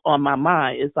still on my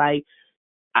mind. It's like,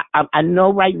 I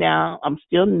know right now I'm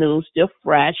still new, still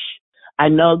fresh. I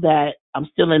know that I'm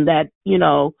still in that,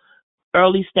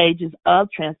 early stages of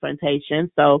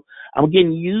transplantation. So I'm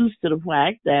getting used to the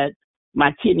fact that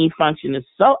my kidney function is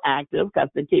so active because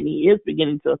the kidney is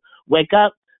beginning to wake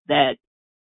up that,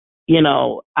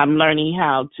 I'm learning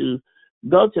how to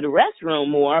go to the restroom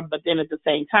more. But then at the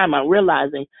same time, I'm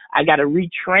realizing I got to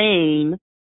retrain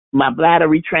my bladder,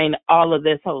 retrain all of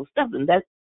this whole stuff. And that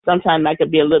sometimes that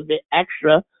could be a little bit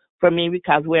extra for me,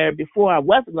 because where before I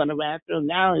wasn't going to the restroom,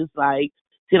 now it's like,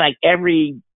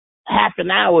 every half an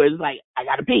hour is like, I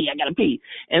gotta pee.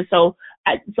 And so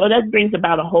that brings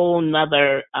about a whole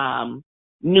nother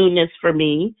newness for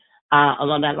me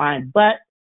along that line. But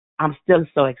I'm still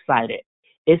so excited.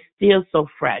 It's still so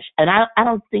fresh. And I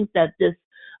don't think that this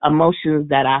emotions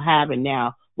that I have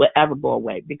now will ever go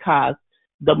away, because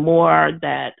the more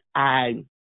that I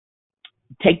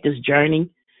take this journey,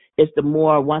 it's the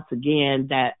more, once again,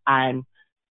 that I'm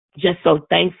just so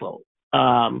thankful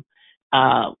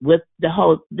with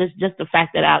just the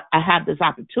fact that I have this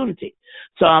opportunity.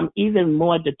 So I'm even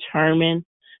more determined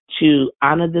to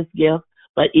honor this gift,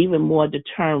 but even more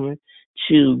determined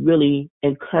to really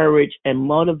encourage and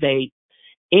motivate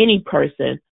any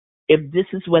person if this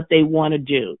is what they want to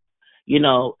do.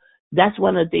 That's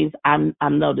one of the things I'm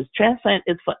noticed. Transplant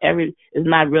is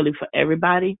not really for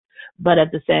everybody, but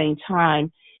at the same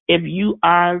time, if you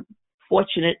are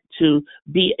fortunate to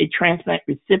be a transplant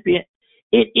recipient,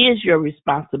 it is your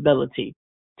responsibility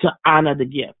to honor the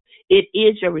gift. It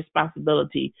is your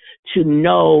responsibility to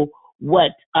know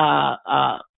what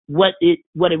it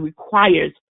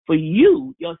requires for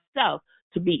you yourself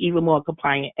to be even more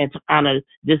compliant and to honor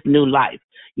this new life.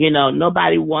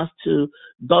 Nobody wants to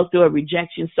go through a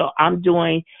rejection, so I'm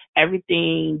doing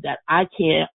everything that I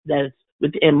can that's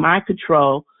within my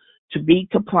control to be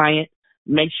compliant,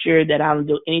 make sure that I don't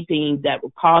do anything that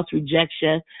will cause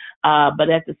rejection. But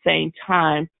at the same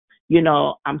time,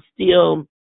 I'm still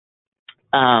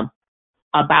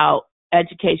about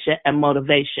education and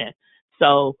motivation.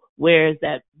 So whereas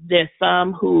that there's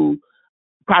some who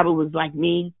probably was like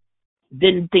me,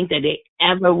 didn't think that they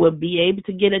ever would be able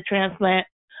to get a transplant,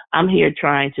 I'm here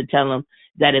trying to tell them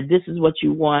that if this is what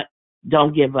you want,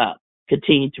 don't give up.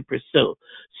 Continue to pursue.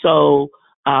 So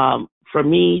for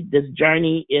me, this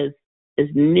journey is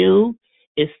new.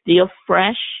 It's still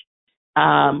fresh.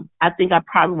 I think I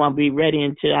probably won't be ready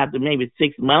until after maybe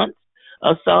 6 months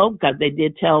or so, because they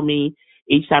did tell me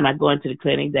each time I go into the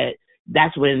clinic that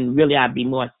that's when really I'd be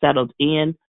more settled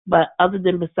in. But other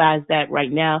than besides that,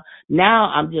 right now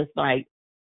I'm just like,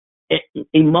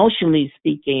 emotionally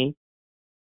speaking,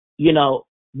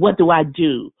 what do I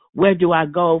do? Where do I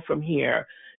go from here?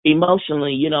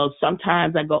 Emotionally,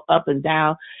 sometimes I go up and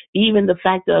down. Even the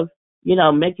fact of,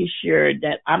 making sure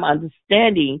that I'm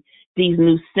understanding these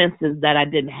new senses that I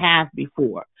didn't have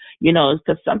before,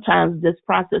 because sometimes this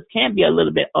process can be a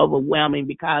little bit overwhelming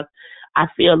because I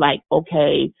feel like,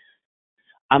 okay,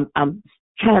 I'm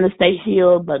trying to stay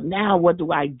healed, but now what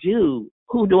do I do?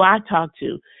 Who do I talk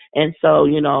to? And so,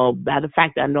 by the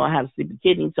fact that I know I have sleeping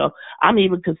kidney, so I'm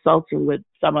even consulting with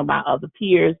some of my other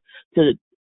peers to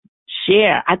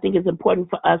share. I think it's important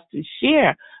for us to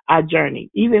share our journey,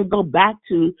 even go back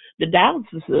to the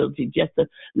dialysis facility, just to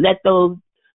let those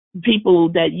people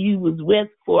that you was with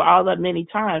for all that many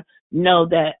times know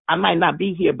that I might not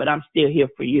be here, but I'm still here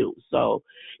for you. So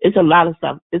it's a lot of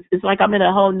stuff. It's like I'm in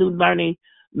a whole new learning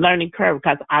curve,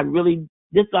 because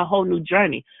this is a whole new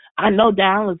journey. I know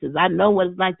dialysis. I know what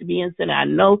it's like to be in center. I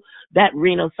know that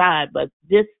renal side, but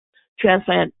this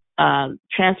transplant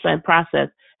process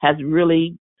has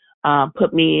really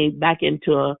put me back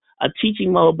into a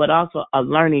teaching mode, but also a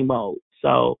learning mode.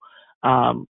 So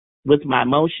with my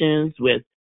emotions, with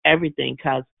everything,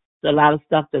 because there's a lot of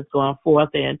stuff that's going forth,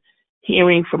 and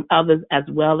hearing from others, as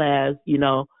well as,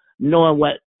 knowing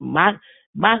what my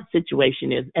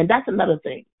situation is. And that's another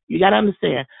thing. You got to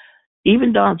understand,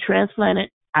 even though I'm transplanted,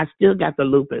 I still got the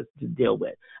lupus to deal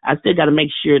with. I still got to make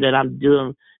sure that I'm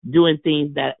doing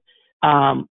things that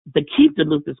to keep the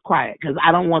lupus quiet, because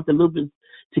I don't want the lupus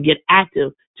to get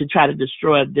active to try to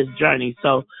destroy this journey.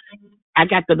 So I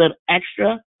got the little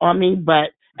extra on me,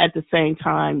 but at the same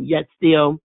time, yet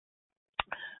still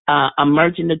I'm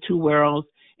merging the two worlds,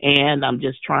 and I'm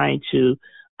just trying to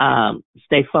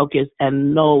stay focused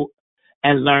and know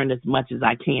and learn as much as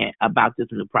I can about this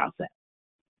new process.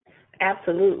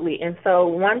 Absolutely. And so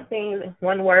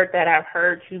one word that I've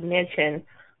heard you mention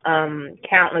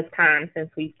countless times since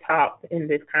we've talked in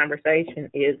this conversation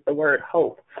is the word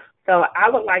hope. So I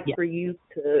would like for you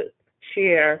to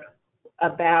share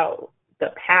about the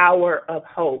power of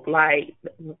hope, like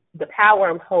the power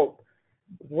of hope.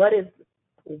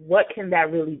 What can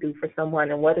that really do for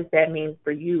someone, and what does that mean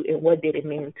for you, and what did it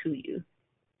mean to you?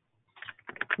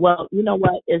 Well, you know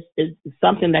what? It's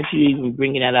something that you even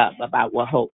bringing that up about what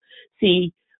hope.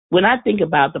 See, when I think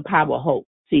about the power of hope,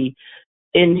 see,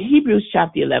 in Hebrews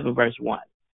chapter 11, verse 1,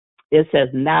 it says,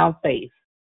 now faith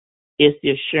is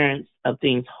the assurance of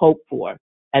things hoped for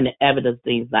and the evidence of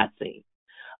things not seen.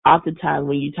 Oftentimes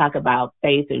when you talk about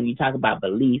faith and you talk about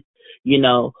belief,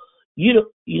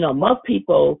 most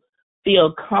people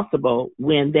feel comfortable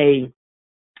when they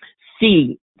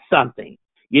see something,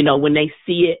 when they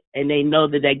see it and they know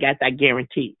that they got that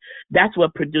guarantee. That's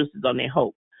what produces on their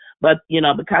hope. But,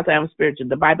 because I am spiritual,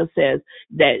 the Bible says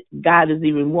that God is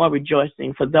even more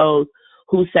rejoicing for those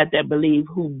who set their belief,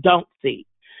 who don't see.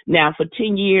 Now, for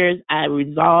 10 years, I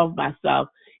resolved myself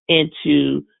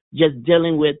into just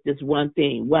dealing with this one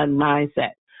thing, one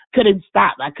mindset. Could have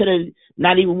stopped. I could have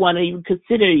not even want to even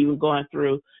consider even going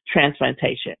through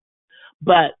transplantation.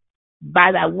 But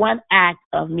by that one act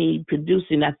of me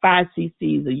producing that 5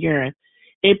 cc's of urine,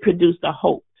 it produced a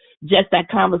hope. Just that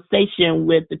conversation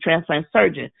with the transplant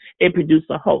surgeon, it produced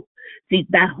a hope. See,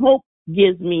 that hope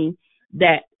gives me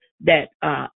that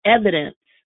evidence,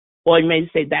 or you may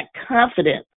say that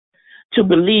confidence, to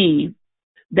believe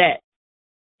that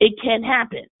it can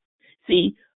happen.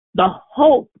 See, the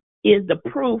hope is the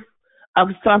proof of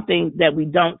something that we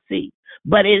don't see,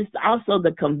 but it's also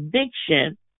the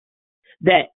conviction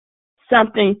that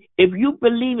something, if you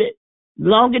believe it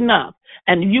long enough,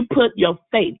 and you put your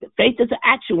faith is an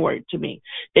action word to me.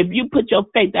 If you put your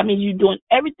faith, that means you're doing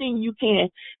everything you can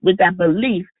with that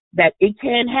belief that it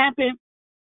can happen.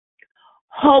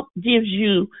 Hope gives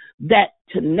you that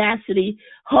tenacity.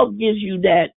 Hope gives you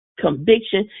that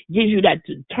conviction, gives you that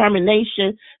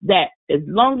determination that as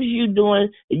long as you're doing,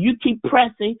 you keep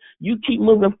pressing, you keep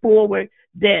moving forward,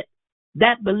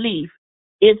 that belief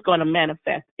is going to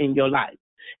manifest in your life.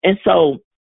 And so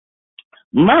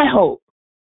my hope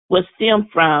was stemmed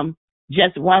from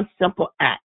just one simple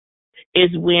act, is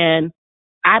when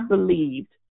I believed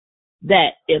that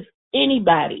if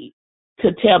anybody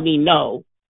could tell me no,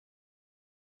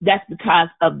 that's because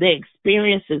of their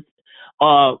experiences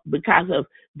or because of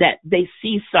that they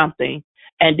see something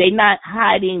and they're not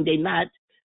hiding, they're not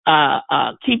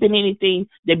keeping anything,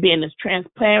 they're being as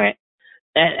transparent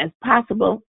as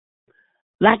possible.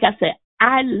 Like I said,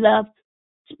 I loved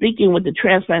speaking with the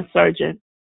transplant surgeon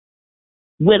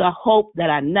with a hope that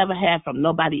I never had from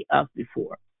nobody else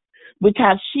before,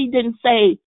 because she didn't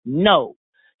say no.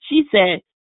 She said,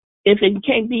 if it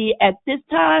can't be at this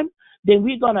time, then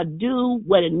we're going to do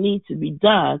what it needs to be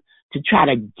done to try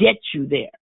to get you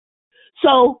there.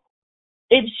 So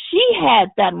if she had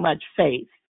that much faith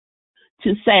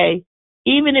to say,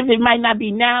 even if it might not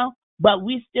be now, but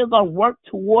we still going to work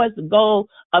towards the goal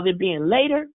of it being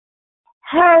later,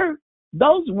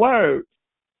 those words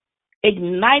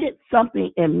ignited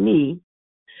something in me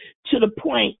to the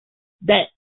point that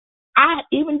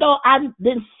even though I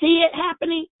didn't see it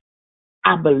happening,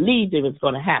 I believed it was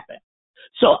going to happen.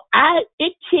 So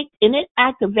it kicked and it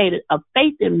activated a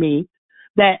faith in me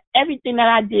that everything that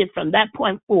I did from that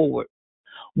point forward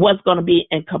was going to be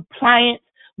in compliance,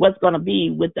 was going to be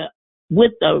with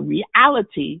the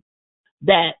reality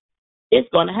that it's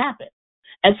going to happen.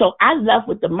 And so I left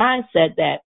with the mindset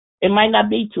that it might not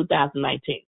be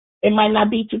 2019. It might not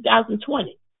be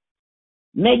 2020.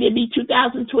 Maybe it be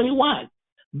 2021.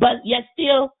 But yet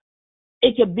still,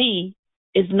 it could be,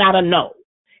 it's not a no.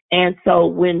 And so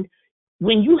when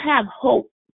you have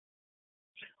hope,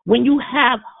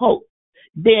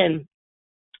 then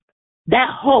that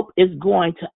hope is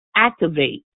going to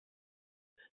activate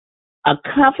a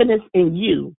confidence in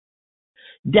you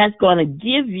that's going to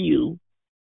give you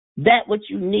that what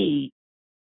you need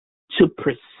to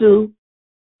pursue,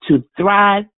 to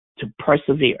thrive, to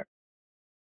persevere.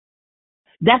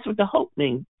 That's what the hope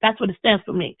means. That's what it stands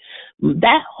for me.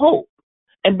 That hope,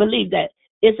 and believe that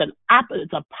it's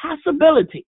a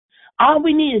possibility. All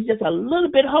we need is just a little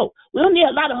bit of hope. We don't need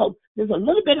a lot of hope. There's a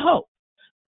little bit of hope.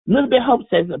 A little bit of hope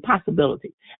says a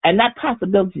possibility. And that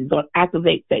possibility is going to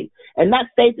activate faith. And that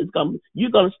faith is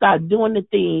you're going to start doing the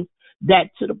things that,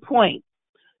 to the point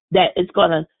that it's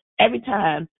going to, every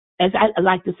time, as I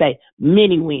like to say,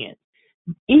 many wins.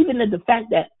 Even the fact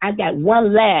that I got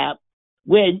one lab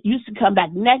where it used to come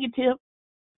back negative,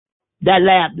 that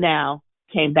lab now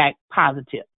came back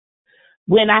positive.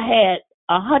 When I had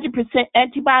 100%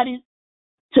 antibodies,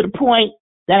 to the point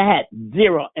that I had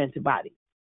 0 antibodies.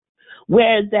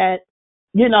 Whereas that,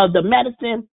 the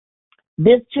medicine,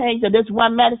 this change of this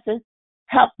one medicine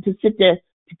helped to sit there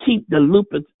to keep the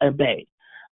lupus at bay.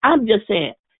 I'm just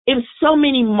saying, it was so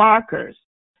many markers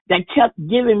that kept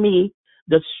giving me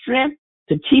the strength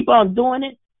to keep on doing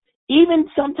it. Even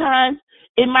sometimes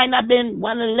it might not have been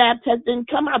one of the lab tests didn't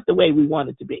come out the way we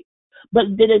wanted to be.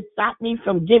 But did it stop me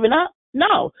from giving up?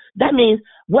 No. That means,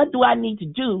 what do I need to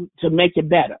do to make it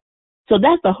better? So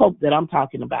that's the hope that I'm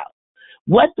talking about.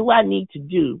 What do I need to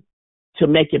do to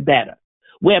make it better?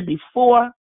 Where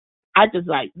before, I just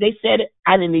they said it,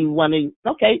 I didn't even want to,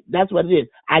 okay, that's what it is.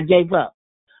 I gave up.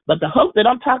 But the hope that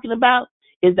I'm talking about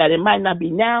is that it might not be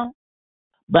now,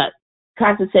 but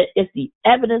Constance said it's the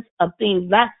evidence of things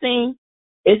not seen,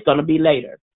 it's going to be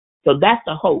later. So that's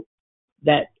the hope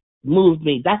that moved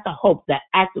me. That's the hope that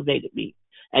activated me.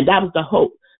 And that was the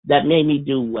hope that made me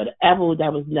do whatever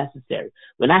that was necessary.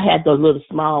 When I had those little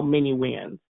small mini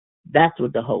wins, that's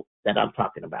what the hope that I'm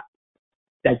talking about.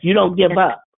 That you don't give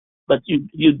up, but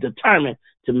you determined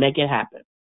to make it happen.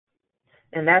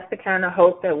 And that's the kind of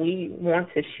hope that we want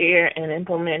to share and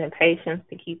implement in patients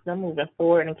to keep them moving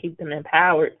forward and keep them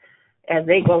empowered as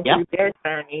they go through their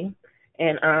journey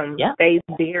and face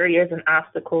barriers and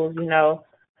obstacles.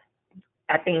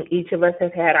 I think each of us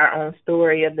has had our own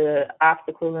story of the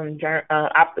obstacles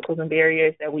and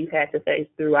barriers that we've had to face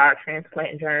through our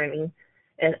transplant journey.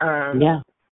 And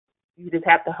you just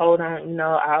have to hold on.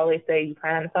 I always say you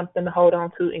find something to hold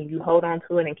on to, and you hold on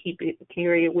to it and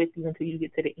carry it with you until you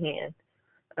get to the end.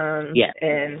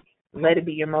 And let it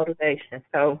be your motivation.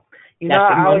 So,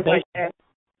 I always like to ask,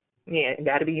 it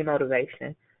got to be your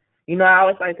motivation. I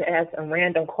always like to ask a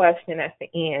random question at the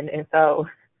end. And so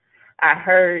I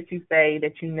heard you say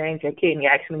that you named your kidney.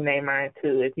 I actually named mine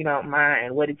too. If you don't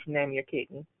mind, what did you name your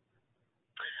kidney?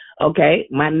 Okay,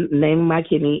 my name of my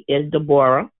kidney is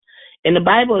Deborah, In the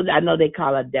Bible, I know they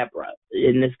call her Deborah,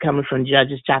 and it's coming from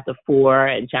Judges chapter 4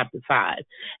 and chapter 5.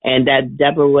 And that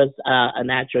Deborah was a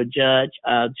natural judge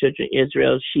of children of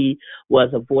Israel. She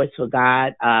was a voice for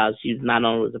God. She was not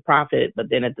only was a prophet, but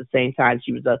then at the same time,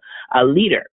 she was a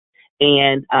leader.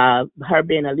 And her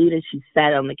being a leader, she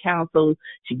sat on the council,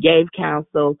 she gave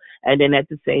counsel, and then at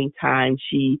the same time,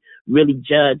 she really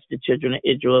judged the children of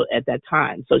Israel at that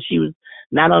time. So she was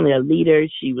not only a leader,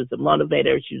 she was a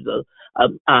motivator, she was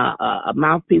a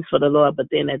mouthpiece for the Lord, but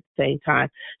then at the same time,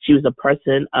 she was a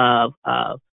person of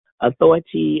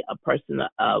authority, a person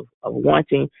of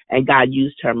wanting, and God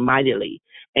used her mightily.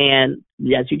 And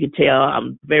as you can tell,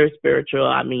 I'm very spiritual.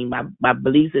 I mean, my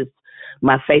belief is,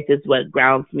 my faith is what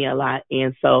grounds me a lot.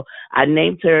 And so I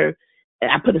named her,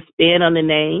 I put a spin on the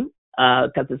name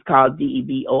because it's called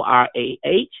Deborah.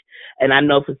 And I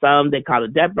know for some they call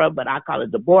it Deborah, but I call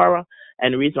it Deborah.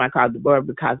 And the reason why I call it Deborah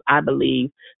because I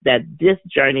believe that this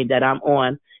journey that I'm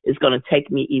on is going to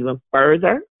take me even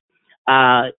further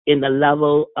in the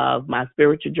level of my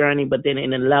spiritual journey, but then in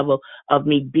the level of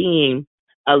me being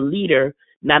a leader,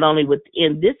 not only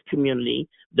within this community,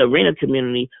 the arena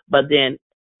community, but then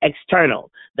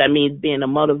external. That means being a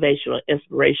motivational,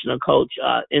 inspirational coach,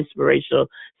 inspirational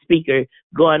speaker,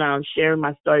 going on sharing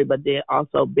my story, but then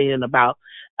also being about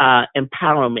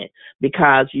empowerment.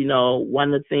 Because, you know,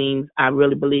 one of the things I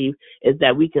really believe is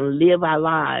that we can live our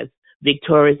lives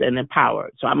victorious and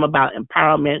empowered. So I'm about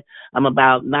empowerment. I'm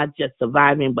about not just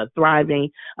surviving, but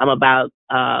thriving. I'm about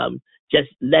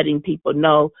just letting people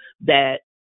know that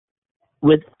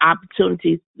with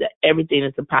opportunities, that everything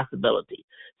is a possibility.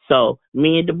 So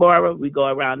me and Deborah, we go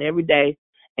around every day,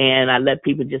 and I let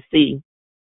people just see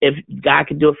if God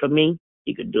can do it for me,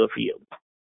 he could do it for you.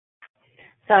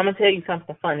 So I'm going to tell you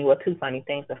something funny, well, two funny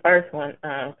things. The first one,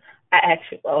 I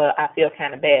feel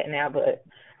kind of bad now, but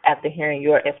after hearing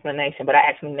your explanation, but I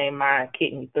actually named my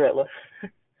kitten Thriller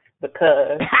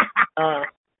because,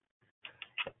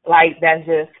 like, that's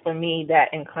just, for me,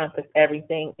 that encompassed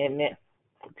everything it meant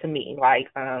to me. Like,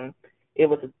 it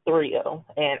was a thrill,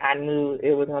 and I knew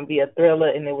it was going to be a thriller,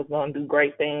 and it was going to do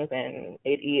great things, and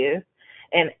it is.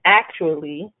 And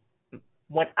actually,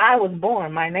 when I was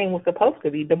born, my name was supposed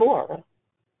to be Deborah.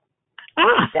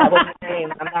 That was the name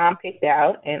my mom picked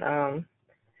out, and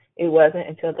it wasn't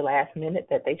until the last minute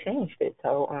that they changed it.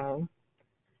 So,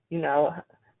 you know,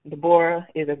 Deborah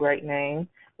is a great name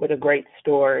with a great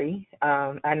story.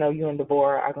 I know you and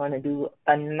Deborah are going to do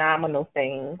phenomenal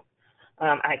things.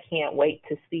 I can't wait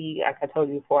to see, like I told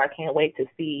you before, I can't wait to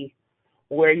see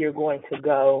where you're going to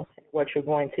go, what you're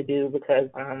going to do, because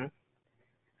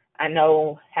I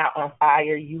know how on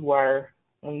fire you were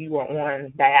when you were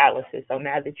on dialysis. So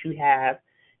now that you have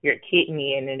your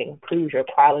kidney and it improves your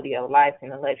quality of life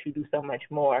and it lets you do so much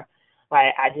more,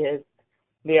 like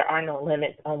there are no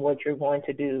limits on what you're going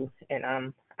to do. And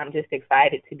I'm just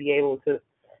excited to be able to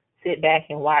sit back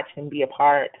and watch and be a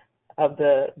part of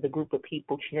the group of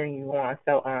people cheering you on.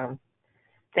 So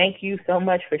thank you so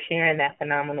much for sharing that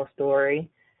phenomenal story.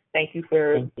 Thank you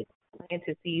for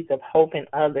planting seeds of hope in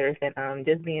others, and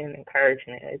just being an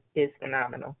encouragement is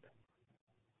phenomenal.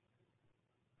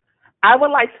 I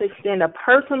would like to extend a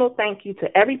personal thank you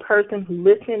to every person who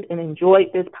listened and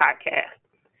enjoyed this podcast.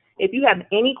 If you have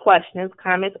any questions,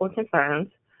 comments, or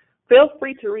concerns, feel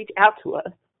free to reach out to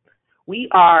us. We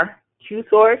are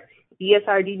QSource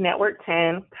ESRD Network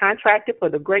 10, contracted for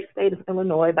the great state of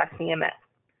Illinois by CMS.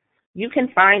 You can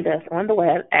find us on the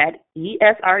web at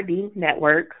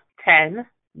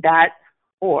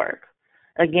esrdnetwork10.org.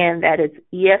 Again, that is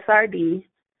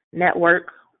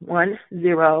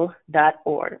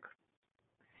esrdnetwork10.org.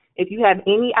 If you have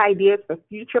any ideas for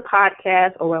future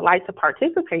podcasts or would like to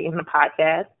participate in the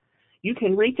podcast, you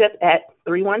can reach us at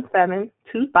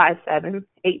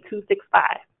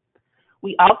 317-257-8265.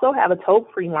 We also have a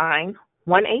toll-free line,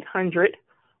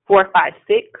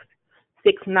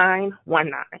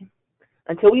 1-800-456-6919.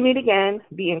 Until we meet again,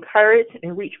 be encouraged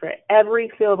and reach for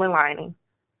every silver lining.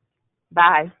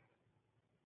 Bye.